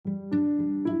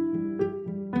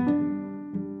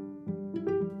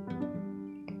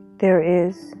There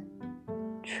is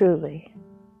truly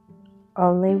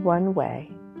only one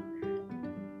way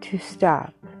to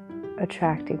stop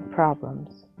attracting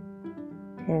problems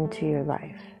into your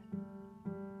life.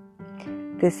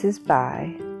 This is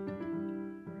by,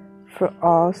 for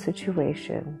all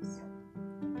situations,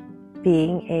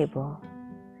 being able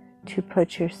to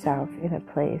put yourself in a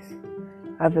place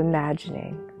of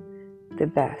imagining the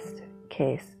best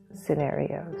case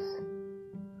scenarios.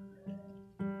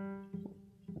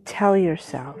 Tell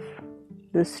yourself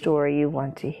the story you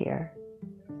want to hear.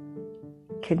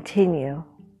 Continue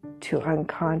to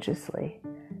unconsciously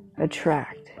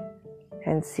attract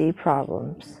and see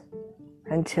problems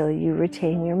until you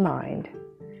retain your mind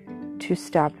to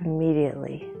stop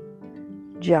immediately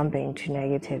jumping to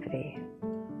negativity.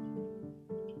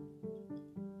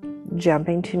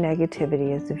 Jumping to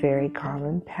negativity is a very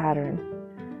common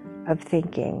pattern of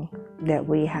thinking that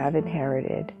we have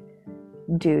inherited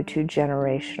due to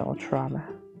generational trauma.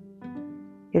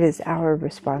 It is our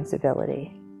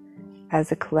responsibility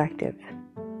as a collective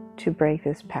to break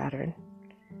this pattern,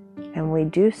 and we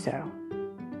do so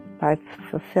by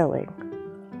fulfilling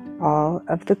all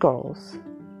of the goals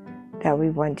that we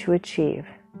want to achieve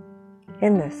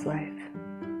in this life.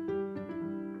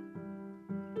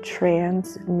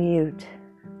 Transmute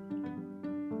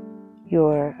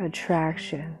your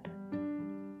attraction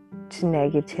to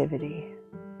negativity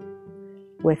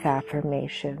with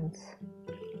affirmations.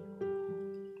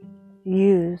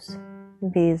 Use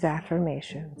these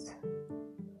affirmations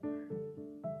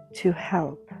to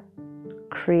help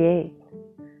create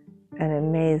an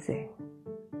amazing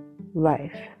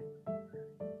life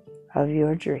of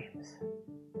your dreams.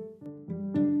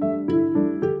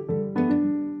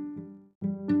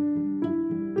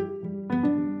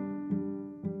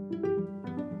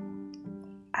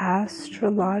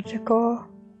 Astrological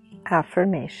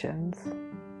affirmations.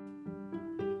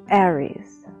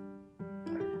 Aries,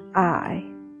 I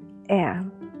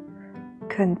am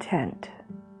content.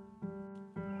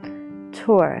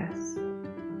 Taurus,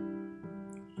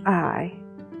 I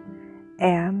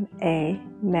am a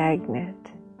magnet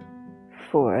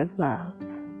for love.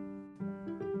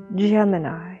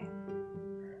 Gemini,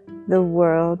 the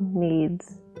world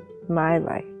needs my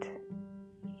light,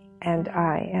 and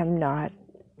I am not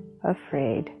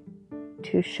afraid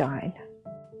to shine.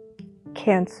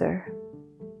 Cancer,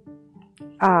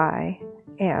 I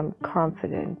am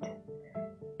confident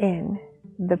in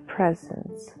the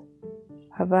presence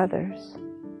of others.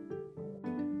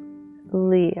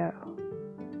 Leo,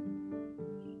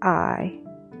 I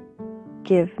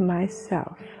give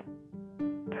myself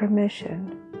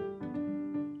permission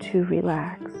to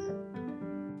relax.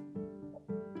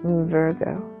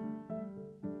 Virgo,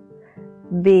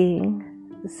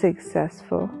 being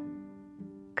successful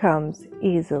comes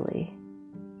easily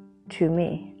to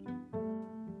me.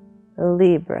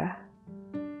 Libra,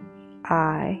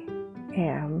 I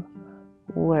am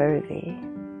worthy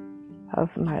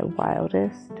of my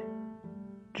wildest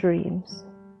dreams.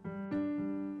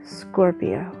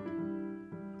 Scorpio,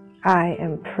 I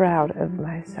am proud of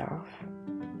myself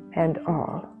and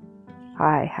all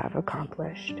I have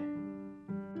accomplished.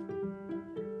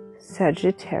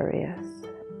 Sagittarius,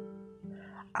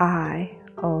 I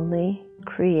only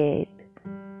create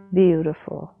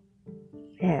beautiful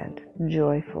and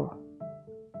joyful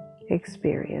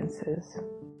experiences.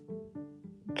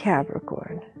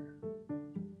 Capricorn,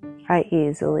 I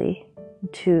easily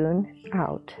tune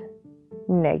out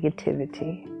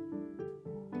negativity.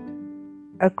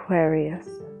 Aquarius,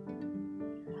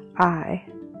 I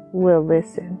will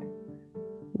listen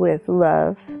with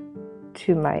love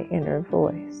to my inner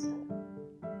voice.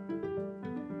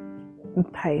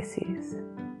 Pisces,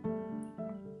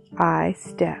 I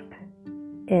step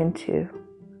into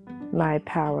my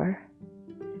power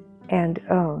and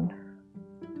own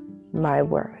my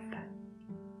worth.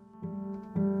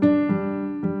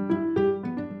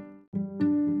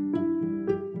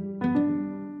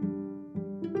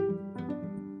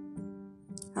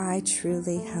 I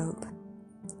truly hope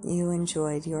you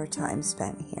enjoyed your time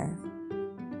spent here.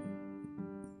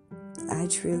 I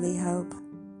truly hope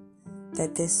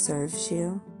that this serves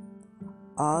you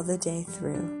all the day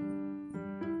through.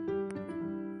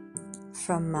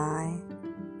 From my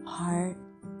heart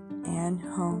and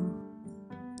home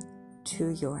to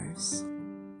yours.